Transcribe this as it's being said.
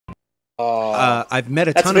I've met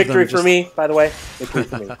a That's ton a of them. victory for me, by the way. Victory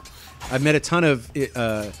for me. I've met a ton of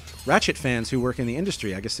Ratchet fans who work in the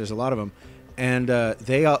industry. I guess there's a lot of them, and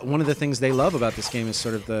they one of the things they love about this game is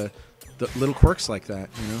sort of the little quirks like that.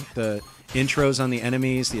 You know, the intros on the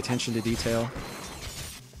enemies, the attention to detail.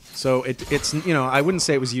 So it's I wouldn't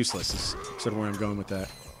say it was useless. Is sort of where I'm going with that.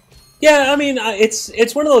 Yeah, I mean,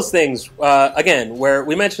 it's one of those things, again, where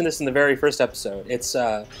we mentioned this in the very first episode. It's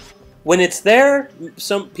when it's there,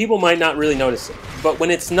 some people might not really notice it. But when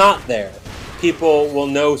it's not there, people will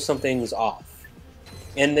know something's off.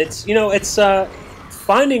 And it's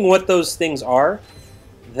finding what those things are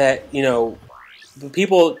that,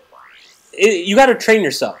 people... you got to train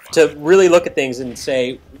yourself to really look at things and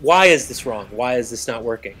say, why is this wrong? Why is this not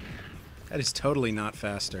working? That is totally not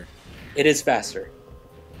faster. It is faster.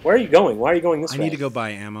 Where are you going? Why are you going this way? I need to go buy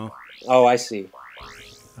ammo. Oh, I see.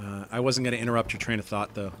 I wasn't going to interrupt your train of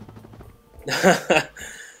thought, though.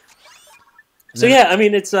 So yeah, I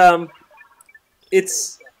mean, it's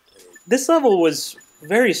this level was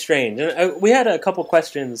very strange. And we had a couple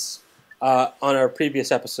questions on our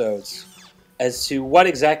previous episodes as to what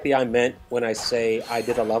exactly I meant when I say I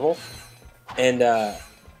did a level, and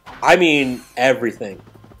I mean everything.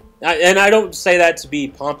 And I don't say that to be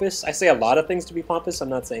pompous. I say a lot of things to be pompous. I'm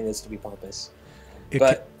not saying this to be pompous.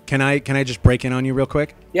 But can I just break in on you real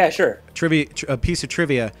quick? Yeah, sure. A piece of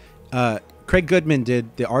trivia. Craig Goodman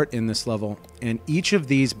did the art in this level, and each of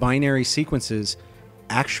these binary sequences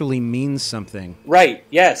actually means something. Right.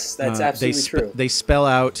 Yes, that's absolutely true. They spell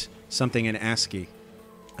out something in ASCII,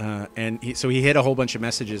 so he hit a whole bunch of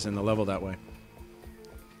messages in the level that way.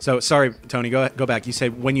 So sorry, Tony. Go back. You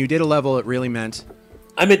said when you did a level, it really meant.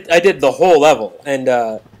 I did the whole level, and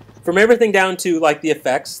from everything down to like the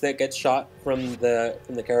effects that get shot from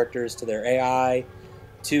the characters to their AI,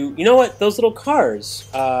 to those little cars.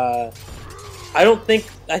 I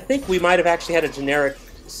think we might have actually had a generic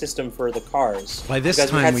system for the cars by this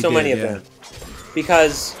because time we had so many of them.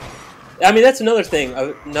 Because I mean that's another thing,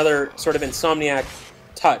 another sort of Insomniac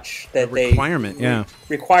touch that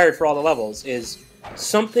required for all the levels is.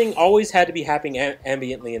 Something always had to be happening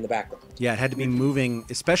ambiently in the background. Yeah, it had to be moving,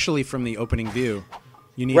 especially from the opening view.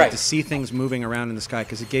 You needed to see things moving around in the sky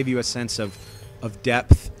because it gave you a sense of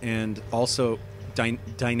depth and also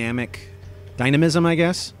dynamism, I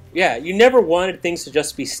guess. Yeah, you never wanted things to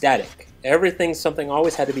just be static. Something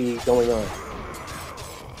always had to be going on.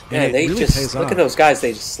 Man, they really just look at those guys.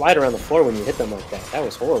 They just slide around the floor when you hit them like that. That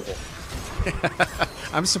was horrible.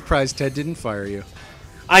 I'm surprised Ted didn't fire you.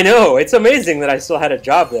 I know. It's amazing that I still had a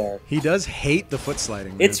job there. He does hate the foot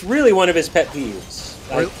sliding. Man. It's really one of his pet peeves.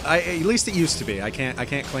 At least it used to be. I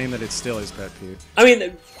can't claim that it's still his pet peeve. I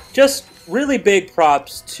mean, just really big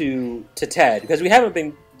props to Ted, because we haven't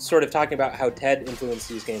been sort of talking about how Ted influenced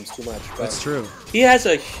these games too much. But that's true. He has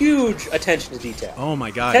a huge attention to detail. Oh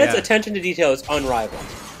my god! Ted's attention to detail is unrivaled,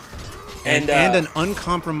 and an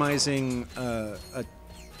uncompromising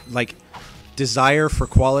desire for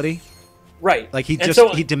quality. Right. Like he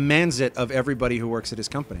demands it of everybody who works at his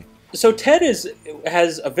company. So Ted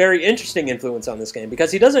has a very interesting influence on this game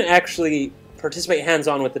because he doesn't actually participate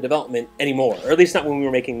hands-on with the development anymore, or at least not when we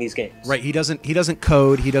were making these games. Right. He doesn't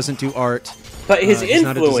code. He doesn't do art. But his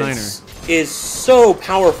influence is so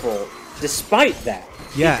powerful despite that.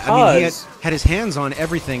 Yeah, I mean, he had his hands on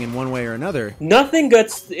everything in one way or another. Nothing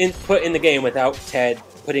gets put in the game without Ted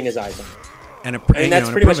putting his eyes on it. And that's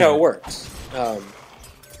pretty much how it works.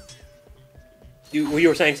 You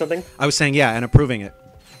were saying something? I was saying, yeah, and approving it.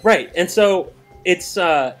 Right, and so it's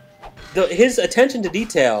his attention to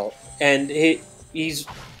detail, and he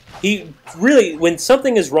really, when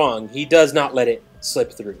something is wrong, he does not let it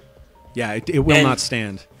slip through. Yeah, it will not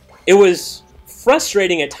stand. It was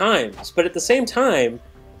frustrating at times, but at the same time,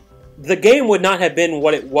 the game would not have been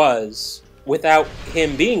what it was without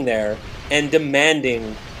him being there and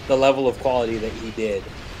demanding the level of quality that he did.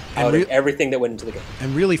 Out of everything that went into the game.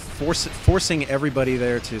 And really forcing everybody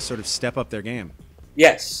there to sort of step up their game.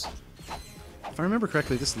 Yes. If I remember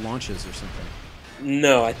correctly, this launches or something.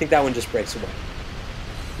 No, I think that one just breaks away.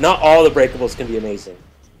 Not all the breakables can be amazing.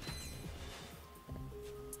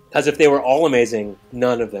 Because if they were all amazing,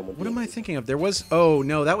 none of them would be. What am I thinking of? There was... Oh,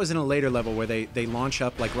 no, that was in a later level where they launch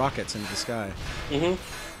up like rockets into the sky. Mm-hmm.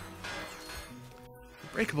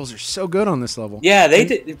 Breakables are so good on this level. Yeah,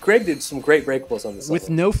 Greg did some great breakables on this level. With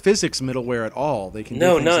no physics middleware at all. They can do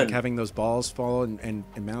things like having those balls fall and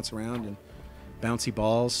bounce around and bouncy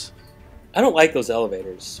balls. I don't like those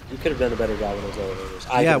elevators. You could have done a better job on those elevators.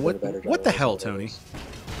 What the hell, Tony?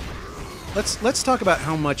 Let's talk about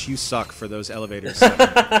how much you suck for those elevators.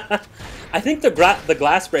 I think the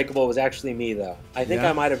glass breakable was actually me, though. I think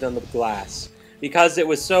I might have done the glass. because it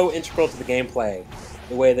was so integral to the gameplay,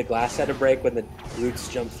 the way the glass had to break when the roots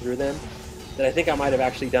jumped through them, that I think I might have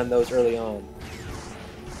actually done those early on.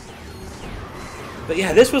 But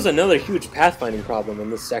yeah, this was another huge pathfinding problem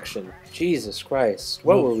in this section. Jesus Christ.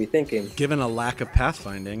 What were we thinking? Given a lack of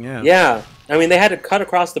pathfinding, yeah. Yeah. I mean, they had to cut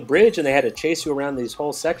across the bridge and they had to chase you around these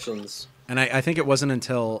whole sections. And I think it wasn't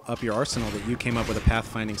until Up Your Arsenal that you came up with a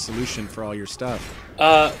pathfinding solution for all your stuff.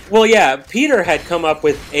 Well, yeah, Peter had come up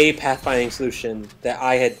with a pathfinding solution that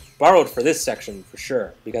I had borrowed for this section for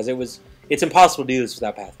sure, because it's impossible to do this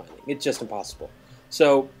without pathfinding. It's just impossible.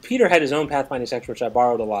 So Peter had his own pathfinding section, which I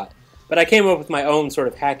borrowed a lot. But I came up with my own sort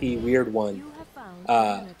of hacky, weird one.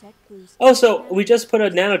 So we just put a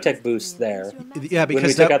nanotech boost there. Yeah, because when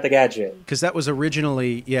we took out the gadget. Because that was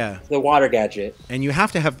originally, the water gadget. And you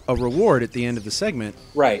have to have a reward at the end of the segment.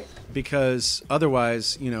 Right. Because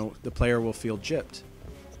otherwise, the player will feel gypped.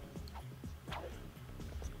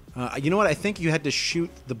 You know what? I think you had to shoot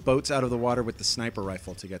the boats out of the water with the sniper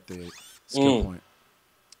rifle to get the skill point.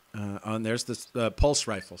 There's the pulse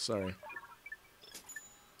rifle, sorry.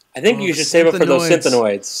 I think you should save up for those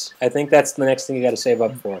synthenoids. I think that's the next thing you got to save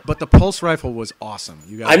up for. But the pulse rifle was awesome.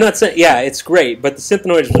 I'm not saying, yeah, it's great, but the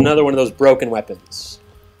synthenoids was another one of those broken weapons.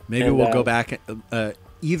 Maybe we'll go back,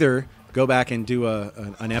 either go back and do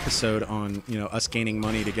an episode on us gaining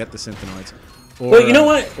money to get the synthenoids, or well, you know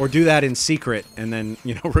what? Or do that in secret and then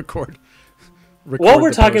record. While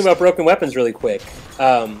we're talking about broken weapons, really quick,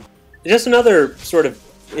 just another sort of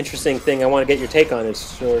interesting thing I want to get your take on is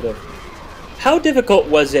sort of. How difficult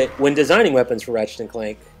was it when designing weapons for Ratchet &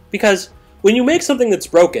 Clank? Because when you make something that's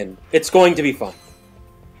broken, it's going to be fun.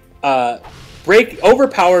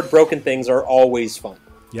 Overpowered broken things are always fun.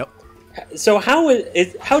 Yep. So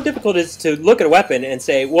how difficult is it to look at a weapon and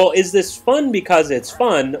say, well, is this fun because it's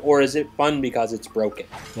fun, or is it fun because it's broken?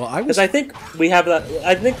 Well, I think we have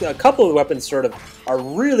I think a couple of weapons sort of are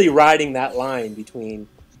really riding that line between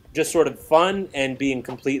just sort of fun and being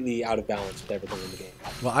completely out of balance with everything in the game.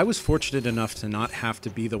 Well, I was fortunate enough to not have to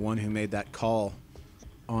be the one who made that call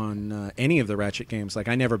on any of the Ratchet games. Like,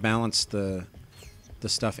 I never balanced the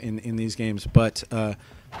stuff in these games, but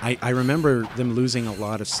I remember them losing a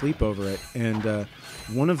lot of sleep over it. And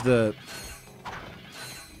one of the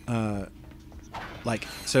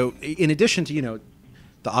so in addition to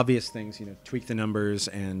the obvious things, tweak the numbers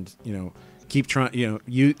and keep trying,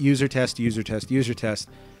 user test.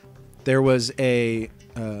 There was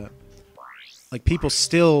people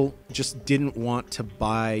still just didn't want to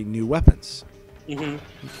buy new weapons.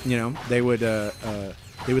 Mm-hmm.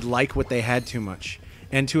 They would like what they had too much,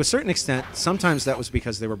 and to a certain extent, sometimes that was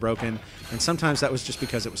because they were broken, and sometimes that was just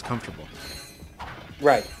because it was comfortable.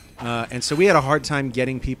 Right. And so we had a hard time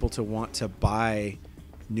getting people to want to buy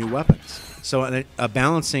new weapons. So a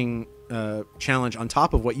balancing challenge on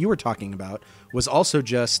top of what you were talking about was also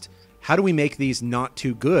just how do we make these not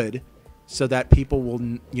too good so that people will,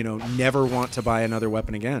 never want to buy another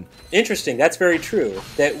weapon again. Interesting. That's very true.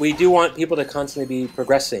 That we do want people to constantly be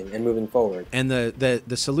progressing and moving forward. And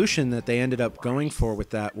the solution that they ended up going for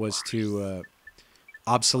with that was to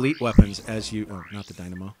obsolete weapons as you... Oh, not the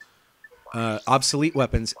dynamo. Obsolete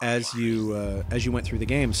weapons as you went through the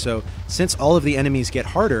game. So since all of the enemies get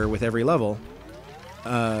harder with every level...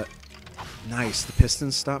 nice. The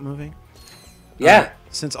pistons stop moving? Yeah.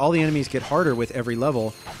 Since all the enemies get harder with every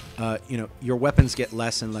level, your weapons get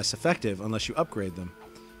less and less effective unless you upgrade them.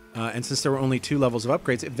 And since there were only 2 levels of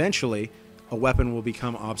upgrades, eventually a weapon will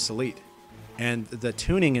become obsolete. And the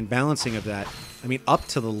tuning and balancing of that, up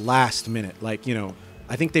to the last minute, I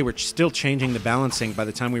think they were still changing the balancing by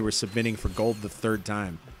the time we were submitting for gold the 3rd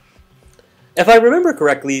time. If I remember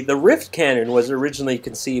correctly, the Rift Cannon was originally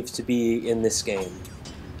conceived to be in this game,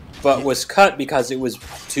 but was cut because it was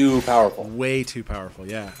too powerful. Way too powerful,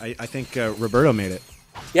 yeah. I think Roberto made it.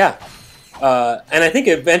 Yeah. And I think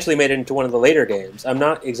it eventually made it into one of the later games. I'm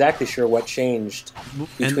not exactly sure what changed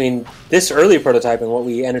between this early prototype and what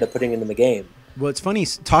we ended up putting into the game. Well, it's funny,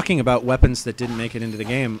 talking about weapons that didn't make it into the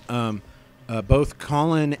game, both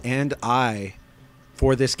Colin and I,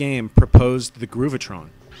 for this game, proposed the Groovatron.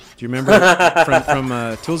 Do you remember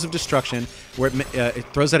from Tools of Destruction, where it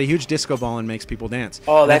throws out a huge disco ball and makes people dance?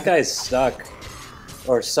 Oh, that guy's stuck.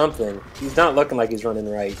 Or something. He's not looking like he's running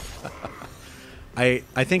right.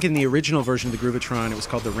 I think in the original version of the Groovatron, it was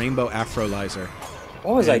called the Rainbow Afrolyzer.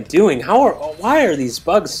 What was I doing? Why are these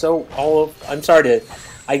bugs so all over? I'm sorry.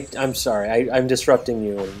 I'm disrupting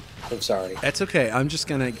you. And I'm sorry. That's okay. I'm just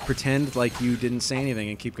going to pretend like you didn't say anything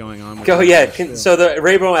and keep going on. So the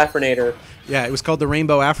Rainbow Afronator. Yeah, it was called the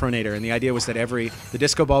Rainbow Afronator, and the idea was that the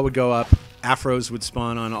disco ball would go up, afros would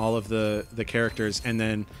spawn on all of the characters, and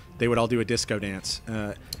then they would all do a disco dance,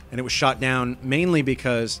 and it was shot down mainly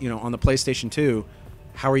because on the PlayStation 2,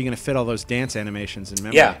 how are you going to fit all those dance animations in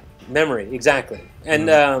memory? Yeah, memory, exactly. And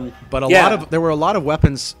but there were a lot of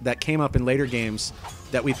weapons that came up in later games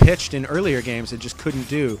that we pitched in earlier games and just couldn't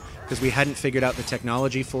do because we hadn't figured out the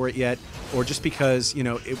technology for it yet, or just because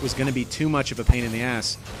it was going to be too much of a pain in the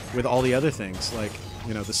ass with all the other things, like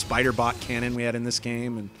the spider bot cannon we had in this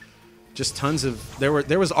game, and just tons of we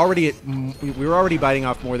were already biting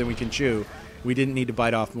off more than we can chew. We didn't need to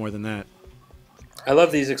bite off more than that. I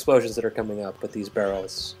love these explosions that are coming up with these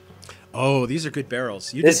barrels. Oh, these are good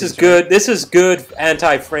barrels. This is good. Right? This is good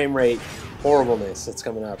anti-frame rate horribleness that's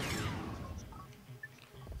coming up.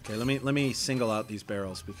 Okay, let me single out these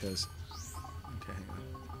barrels because. Okay, hang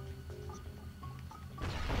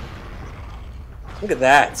on. Look at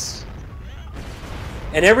that.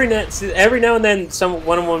 And every now and then,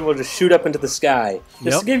 one of them will just shoot up into the sky,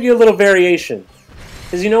 just to give you a little variation.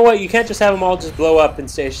 Because you know what, you can't just have them all just blow up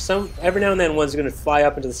and stay. Every now and then, one's going to fly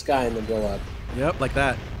up into the sky and then blow up. Yep, like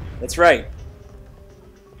that. That's right.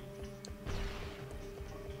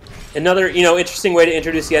 Another, interesting way to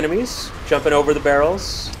introduce the enemies, jumping over the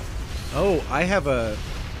barrels. Oh, I have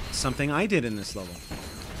something I did in this level.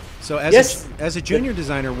 So as a junior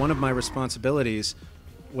designer, one of my responsibilities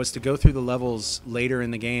was to go through the levels later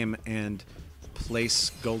in the game and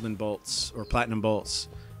place golden bolts or platinum bolts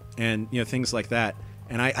and things like that.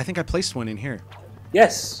 And I think I placed one in here.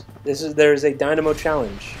 Yes, there's a dynamo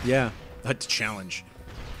challenge. Yeah, a challenge.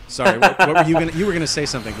 Sorry, what were you were gonna say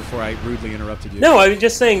something before I rudely interrupted you? No, I was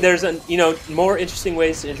just saying there's more interesting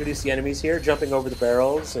ways to introduce the enemies here, jumping over the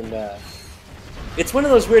barrels, and it's one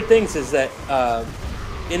of those weird things is that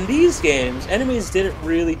in these games enemies didn't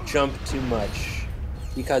really jump too much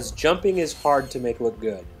because jumping is hard to make look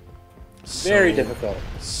good. Very difficult.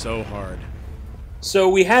 So hard. So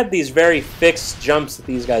we had these very fixed jumps that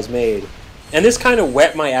these guys made, and this kind of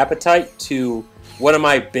whet my appetite to one of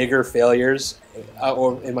my bigger failures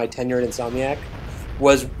or in my tenure at Insomniac,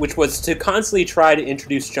 which was to constantly try to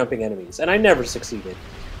introduce jumping enemies, and I never succeeded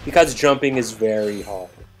because jumping is very hard.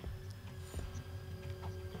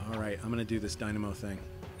 All right, I'm gonna do this dynamo thing.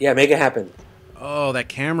 Yeah, make it happen. Oh, that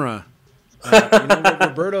camera.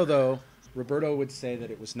 Roberto would say that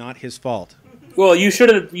it was not his fault. Well, you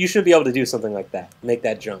should be able to do something like that. Make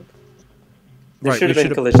that jump. There should have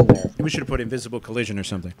been collision there. We should have put invisible collision or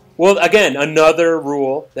something. Well, again, another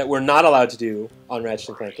rule that we're not allowed to do on Ratchet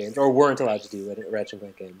and Clank games, or weren't allowed to do at Ratchet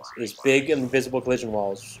and Clank games, is big invisible collision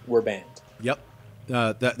walls were banned. Yep.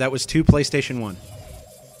 That was 2 PlayStation 1.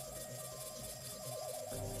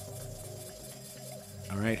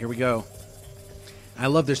 All right, here we go. I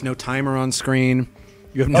love there's no timer on screen.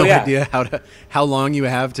 You have no idea how long you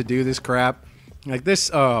have to do this crap. Like this,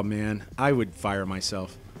 oh man, I would fire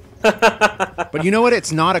myself. But you know what?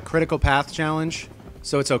 It's not a critical path challenge,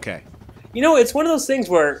 so it's okay. It's one of those things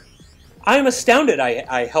where I'm astounded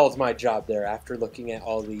I held my job there after looking at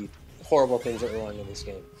all the horrible things that were wrong in this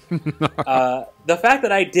game. The fact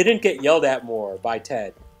that I didn't get yelled at more by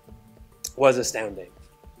Ted was astounding.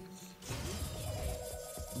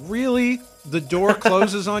 Really? The door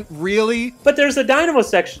closes on... Really? But there's a dynamo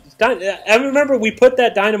section. I remember we put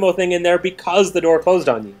that dynamo thing in there because the door closed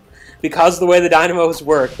on you. Because of the way the dynamos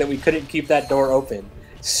work, that we couldn't keep that door open.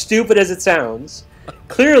 Stupid as it sounds.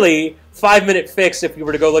 Clearly, 5-minute fix if you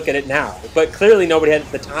were to go look at it now. But clearly nobody had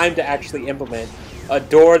the time to actually implement a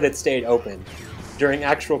door that stayed open during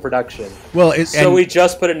actual production. Well, so we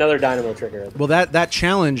just put another dynamo trigger. Well, that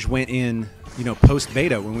challenge went in,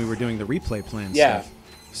 post-beta when we were doing the replay plan stuff.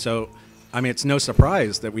 So, I mean, it's no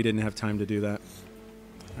surprise that we didn't have time to do that.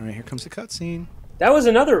 All right, here comes the cutscene.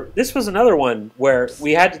 This was another one where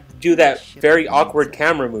we had to do that very awkward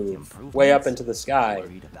camera move way up into the sky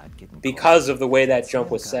because of the way that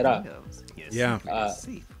jump was set up. Yeah.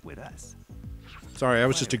 Sorry, I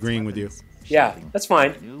was just agreeing with you. Yeah, that's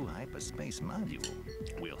fine.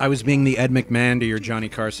 I was being the Ed McMahon to your Johnny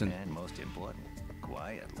Carson.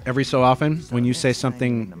 Every so often, when you say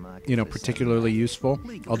something, particularly useful,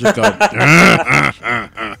 I'll just go.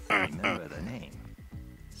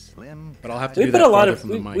 But I'll have to do that farther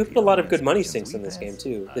from the mic. We put a lot of good money sinks in this game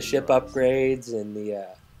too. The ship upgrades and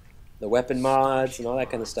the weapon mods and all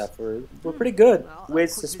that kind of stuff were pretty good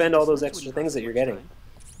ways to spend all those extra things that you're getting.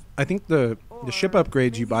 I think the ship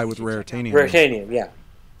upgrades you buy with Raritanium. Raritanium, yeah.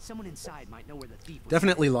 Someone inside might know where the thief was.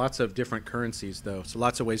 Definitely lots of different currencies though, so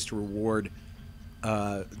lots of ways to reward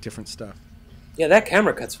different stuff. Yeah, that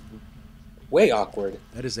camera cut's way awkward.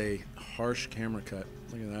 That is a harsh camera cut.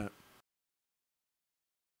 Look at that.